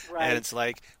it. Right. And it's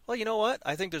like, well, you know what?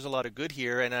 I think there's a lot of good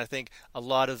here, and I think a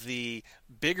lot of the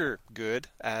bigger good,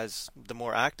 as the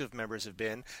more active members have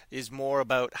been, is more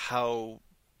about how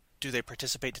do they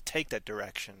participate to take that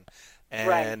direction. And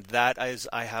Right. that is,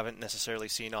 I haven't necessarily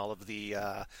seen all of the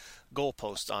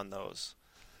goalposts on those.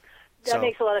 That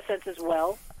makes a lot of sense as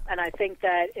well. And I think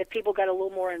that if people got a little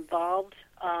more involved,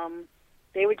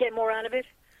 they would get more out of it.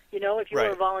 You know, if you were a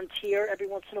Right. volunteer every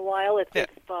once in a while, if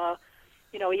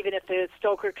you know, even if the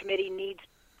Stoker Committee needs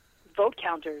vote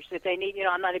counters, if they need, you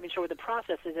know, I'm not even sure what the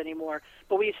process is anymore,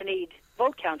 but we used to need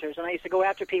vote counters, and I used to go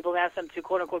after people and ask them to,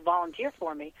 quote-unquote, volunteer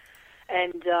for me.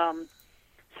 And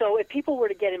so if people were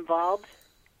to get involved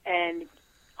and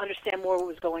understand more what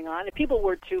was going on, if people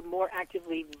were to more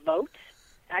actively vote,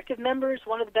 active members,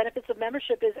 one of the benefits of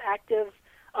membership is active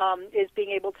is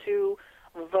being able to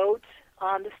vote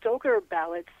on the Stoker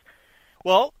ballots.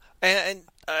 Well, and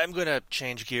I'm going to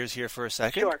change gears here for a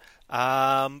second. Sure.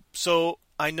 So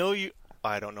I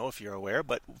don't know if you're aware,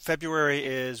 but February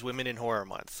is Women in Horror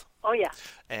Month. Oh, yeah.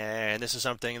 And this is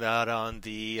something that on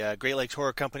the Great Lakes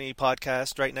Horror Company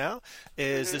podcast right now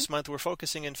is this month we're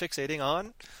focusing and fixating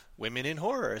on women in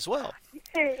horror as well.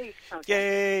 Hey.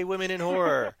 Okay. Yay, women in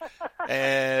horror.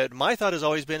 And my thought has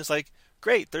always been, it's like,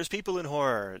 great, there's people in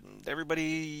horror. And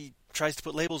everybody tries to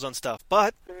put labels on stuff,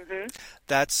 but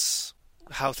that's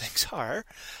how things are.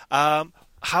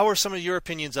 How are some of your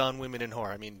opinions on women in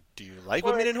horror? I mean, do you like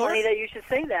women in horror? It's funny that you should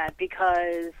say that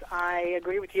because I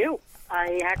agree with you.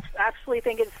 I actually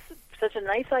think it's such a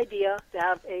nice idea to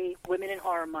have a Women in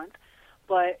Horror Month,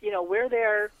 but we're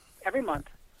there every month,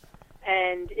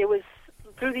 and it was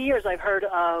through the years I've heard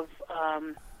of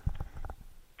horror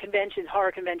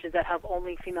conventions that have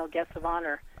only female guests of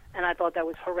honor, and I thought that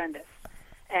was horrendous.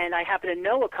 And I happen to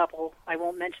know a couple. I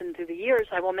won't mention through the years.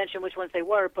 I won't mention which ones they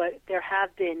were, but there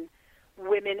have been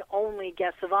women-only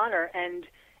guests of honor, and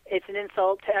it's an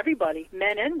insult to everybody,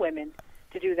 men and women,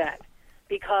 to do that.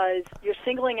 Because you're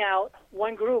singling out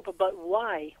one group, but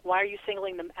why? Why are you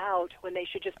singling them out when they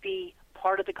should just be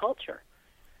part of the culture?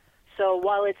 So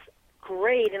while it's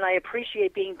great, and I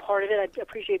appreciate being part of it, I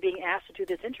appreciate being asked to do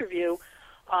this interview,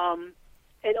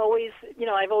 it always,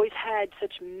 I've always had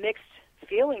such mixed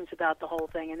feelings about the whole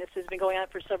thing, and this has been going on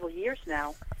for several years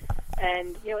now.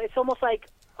 And, it's almost like,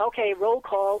 okay, roll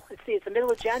call. Let's see, it's the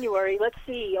middle of January. Let's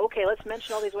see. Okay, let's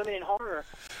mention all these women in horror.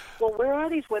 Well, where are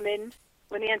these women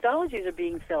when the anthologies are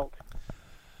being filled?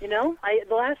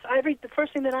 The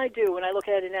first thing that I do when I look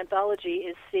at an anthology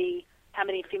is see how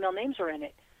many female names are in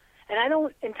it. And I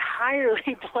don't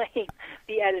entirely blame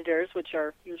the editors, which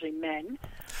are usually men,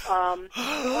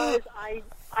 because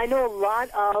I know a lot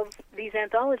of these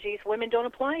anthologies, women don't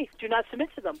apply, do not submit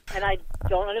to them, and I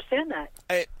don't understand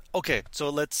that. Okay, so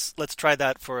let's try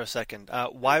that for a second.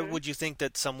 Why would you think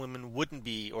that some women wouldn't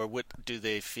be, or do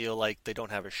they feel like they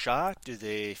don't have a shot? Do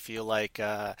they feel like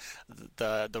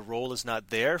the role is not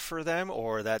there for them,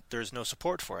 or that there's no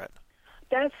support for it?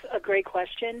 That's a great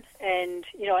question, and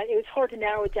it's hard to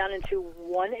narrow it down into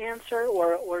one answer,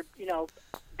 or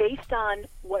based on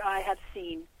what I have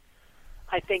seen,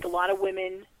 I think a lot of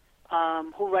women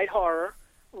who write horror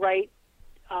write.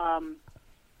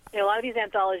 A lot of these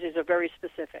anthologies are very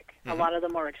specific. A lot of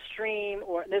them are extreme,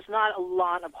 or there's not a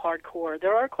lot of hardcore.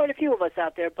 There are quite a few of us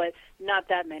out there, but not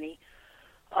that many.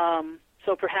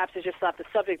 So perhaps it's just not the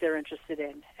subject they're interested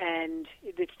in, and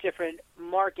it's different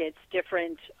markets,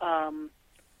 different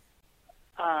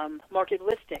market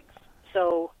listings.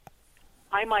 So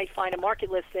I might find a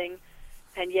market listing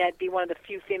and yet be one of the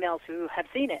few females who have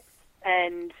seen it.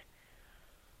 And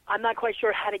I'm not quite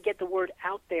sure how to get the word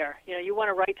out there. You want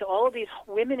to write to all of these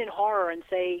women in horror and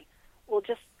say, well,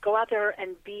 just go out there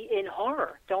and be in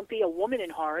horror. Don't be a woman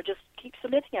in horror. Just keep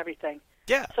submitting everything.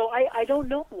 Yeah. So I don't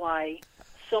know why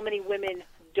so many women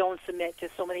don't submit to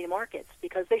so many markets,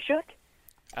 because they should.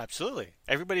 Absolutely.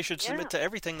 Everybody should submit to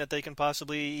everything that they can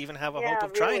possibly even have a hope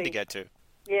of really trying to get to.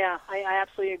 Yeah, I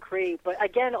absolutely agree. But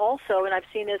again, also, and I've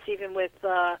seen this even with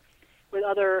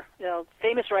other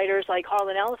famous writers like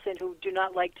Harlan Ellison, who do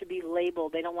not like to be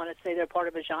labeled. They don't want to say they're part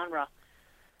of a genre.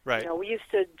 Right. We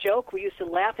used to joke, we used to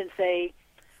laugh and say,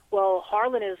 well,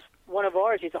 Harlan is one of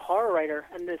ours. He's a horror writer.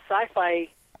 And the sci-fi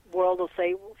world will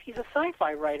say, well, he's a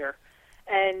sci-fi writer.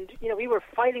 And, we were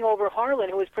fighting over Harlan,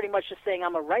 who was pretty much just saying,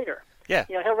 I'm a writer. Yeah.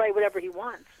 He'll write whatever he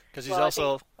wants. Because he's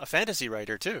also a fantasy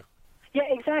writer, too. Yeah,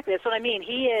 exactly. That's what I mean.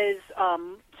 He is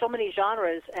so many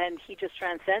genres, and he just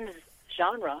transcends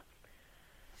genre.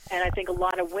 And I think a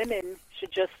lot of women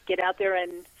should just get out there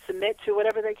and submit to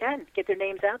whatever they can, get their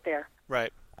names out there.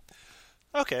 Right.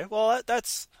 Okay, well,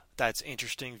 that's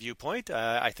interesting viewpoint.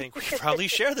 I think we probably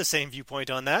share the same viewpoint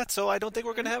on that, so I don't think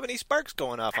we're going to have any sparks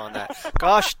going off on that.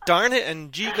 Gosh darn it,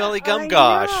 and gee golly gum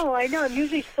gosh. I know. I'm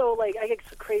usually so, I get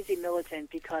so crazy militant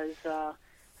because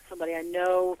somebody I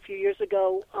know a few years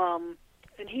ago,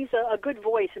 and he's a good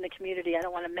voice in the community. I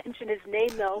don't want to mention his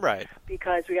name, though, right,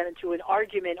 because we got into an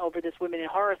argument over this women in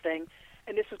horror thing,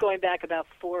 and this was going back about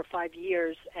 4 or 5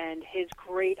 years, and his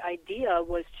great idea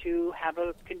was to have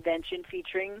a convention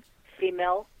featuring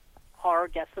female horror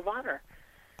guests of honor.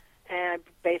 And I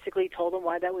basically told him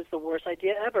why that was the worst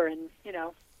idea ever, and,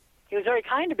 he was very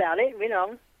kind about it.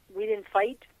 We didn't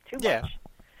fight too much.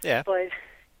 Yeah. But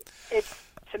it's,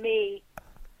 to me...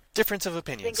 difference of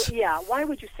opinions. Why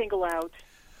would you single out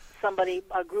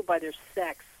a group by their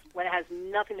sex when it has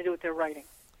nothing to do with their writing?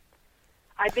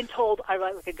 I've been told I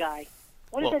write like a guy.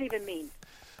 What does that even mean?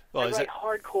 Well, I write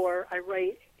hardcore. I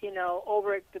write,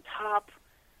 over at the top,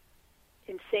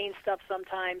 insane stuff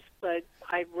sometimes, but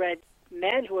I've read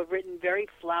men who have written very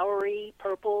flowery,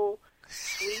 purple,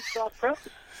 sweet, soft prose.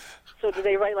 So do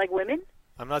they write like women?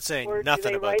 I'm not saying Or nothing do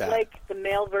they about write that. like the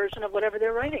male version of whatever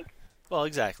they're writing? Well,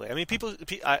 exactly. I mean,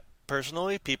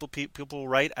 personally, people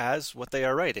write as what they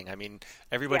are writing. I mean,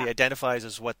 everybody Yeah. identifies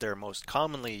as what they're most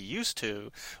commonly used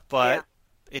to, but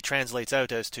it translates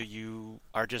out as to you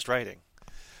are just writing.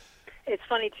 It's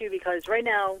funny, too, because right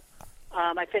now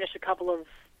I finished a couple of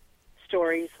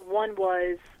stories. One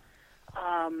was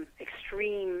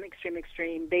extreme.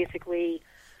 Basically,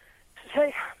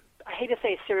 I hate to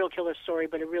say a serial killer story,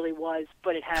 but it really was.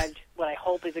 But it had what I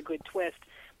hope is a good twist.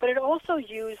 But it also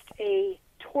used a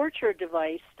torture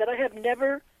device that I have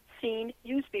never seen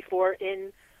used before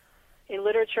in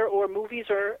literature or movies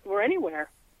or anywhere.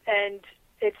 And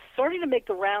it's starting to make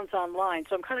the rounds online,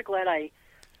 so I'm kind of glad I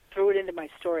threw it into my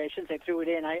story. I shouldn't say threw it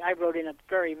in. I wrote in a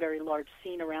very, very large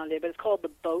scene around it, but it's called The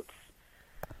Boats.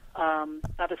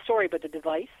 Not the story, but the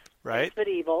device. Right. It's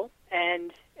medieval.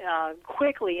 And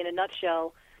quickly, in a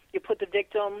nutshell, you put the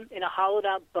victim in a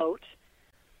hollowed-out boat.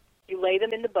 You lay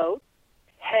them in the boat,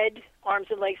 head, arms,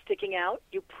 and legs sticking out.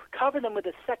 You cover them with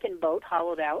a second boat,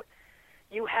 hollowed out.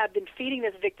 You have been feeding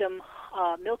this victim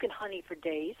milk and honey for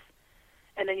days,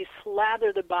 and then you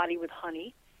slather the body with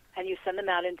honey, and you send them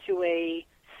out into a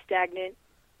stagnant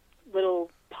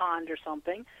little pond or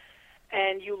something,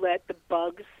 and you let the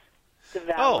bugs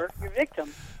devour your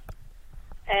victim.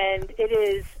 And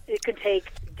it could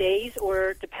take days,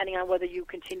 or depending on whether you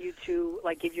continue to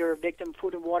give your victim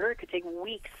food and water, it could take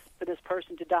weeks for this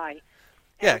person to die. And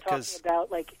Yeah, we're talking about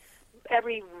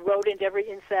every rodent, every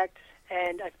insect,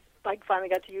 and I finally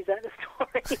got to use that in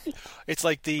the story. It's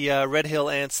like the Red Hill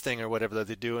ants thing or whatever that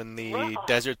they do in the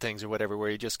desert things or whatever, where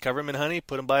you just cover them in honey,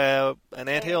 put them by an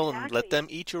anthill, and let them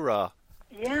eat you raw.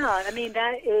 Yeah, I mean,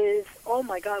 that is, oh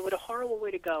my God, what a horrible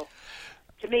way to go.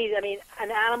 To me, I mean, an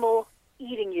animal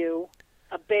eating you,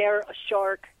 a bear, a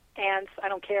shark, ants, I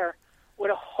don't care. What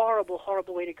a horrible,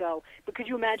 horrible way to go. But could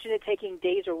you imagine it taking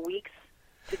days or weeks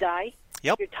to die?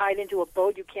 Yep. You're tied into a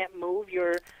boat, you can't move,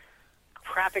 you're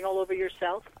crapping all over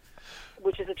yourself,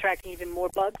 which is attracting even more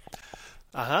bugs.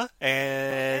 And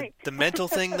Okay. the mental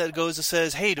thing that goes and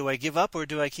says, hey, do I give up or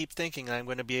do I keep thinking I'm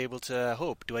going to be able to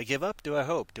hope? Do I give up? Do I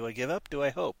hope? Do I give up? Do I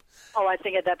hope? Oh, I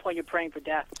think at that point you're praying for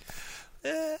death.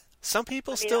 Some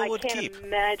people I mean, still I would can't keep.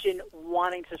 imagine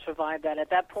wanting to survive that. At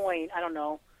that point, I don't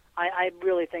know. I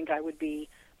really think I would be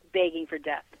begging for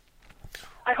death.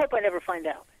 I hope I never find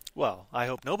out. Well, I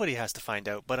hope nobody has to find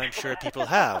out, but I'm sure people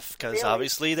have, because Really?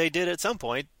 obviously they did at some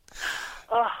point.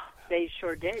 Oh, they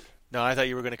sure did. No, I thought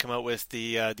you were going to come out with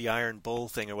the iron bull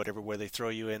thing or whatever, where they throw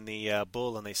you in the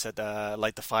bull and they said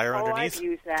light the fire underneath. I've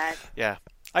used that. Yeah,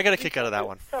 I got a kick out of that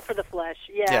one. Suffer the Flesh.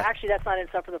 Yeah, actually, that's not in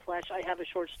Suffer the Flesh. I have a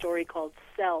short story called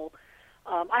Cell.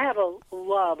 I have a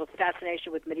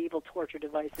fascination with medieval torture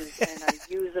devices, and I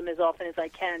use them as often as I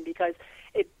can because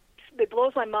it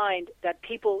blows my mind that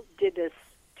people did this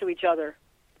to each other.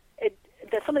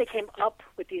 That somebody came up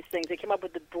with these things. They came up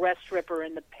with the breast ripper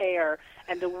and the pear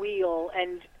and the wheel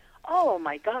and, oh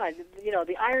my God,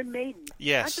 the Iron Maiden.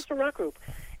 Yes. Not just a rock group.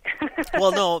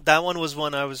 Well, no, that one was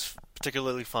one I was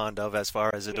particularly fond of as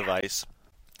far as a device.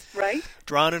 Right?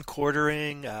 Drawn and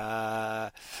quartering.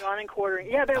 Drawn and quartering.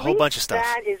 Yeah, but A at whole least bunch of stuff.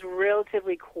 that is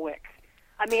relatively quick.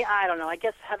 I mean, I don't know. I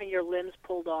guess having your limbs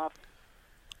pulled off,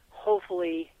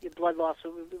 hopefully your blood loss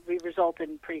will result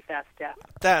in pretty fast death.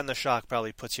 That and the shock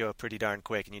probably puts you up pretty darn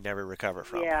quick and you never recover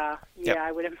from. Yeah, Yep.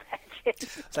 I would imagine.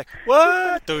 It's like,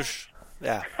 what? Those...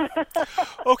 Yeah.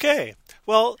 Okay.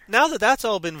 Well, now that that's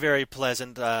all been very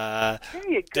pleasant There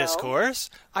you go. discourse,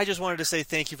 I just wanted to say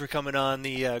thank you for coming on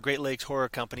the Great Lakes Horror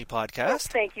Company Well, podcast.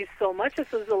 thank you so much.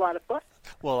 This was a lot of fun.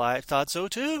 Well, I thought so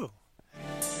too.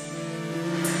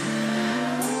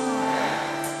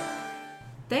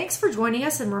 Thanks for joining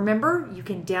us, and remember, you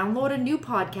can download a new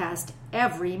podcast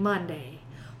every Monday.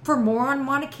 For more on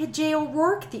Monica J.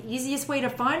 O'Rourke, the easiest way to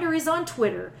find her is on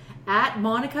Twitter, at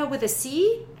Monica with a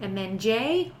C, and then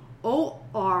J-O-R-O-U-R-K-E.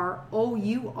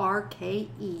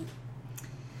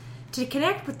 To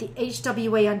connect with the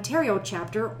HWA Ontario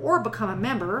chapter or become a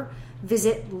member,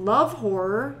 visit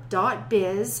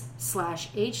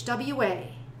lovehorror.biz/HWA.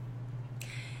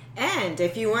 And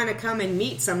if you want to come and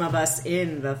meet some of us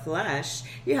in the flesh,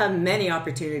 you have many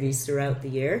opportunities throughout the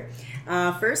year.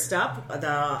 First up,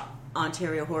 the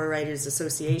Ontario Horror Writers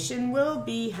Association will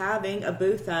be having a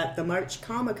booth at the March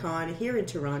Comic-Con here in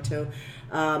Toronto,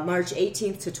 March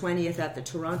 18th to 20th at the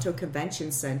Toronto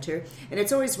Convention Centre. And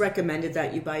it's always recommended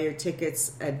that you buy your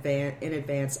tickets in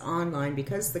advance online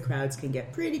because the crowds can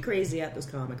get pretty crazy at those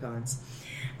Comic-Cons.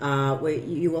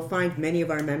 You will find many of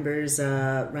our members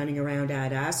running around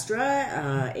Ad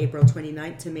Astra, April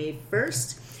 29th to May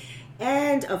 1st.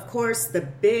 And, of course, the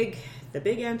big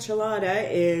enchilada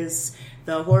is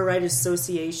the Horror Writers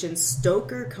Association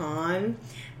Stoker Con,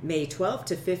 May 12th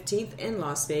to 15th in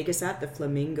Las Vegas at the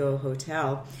Flamingo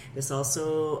Hotel. This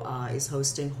also is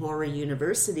hosting Horror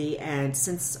University, and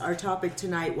since our topic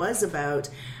tonight was about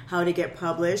how to get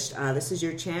published, this is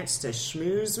your chance to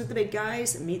schmooze with the big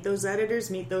guys, meet those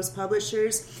editors, meet those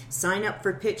publishers, sign up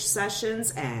for pitch sessions,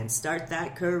 and start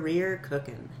that career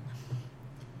cooking.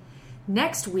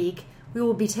 Next week, we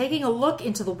will be taking a look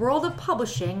into the world of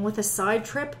publishing with a side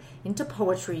trip into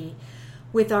poetry.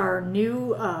 With our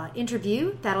new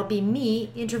interview, that'll be me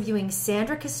interviewing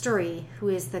Sandra Kasturi, who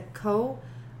is the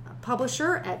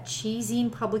co-publisher at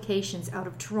Cheezine Publications out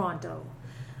of Toronto.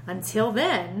 Until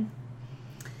then,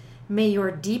 may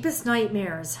your deepest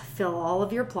nightmares fill all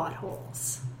of your plot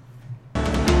holes.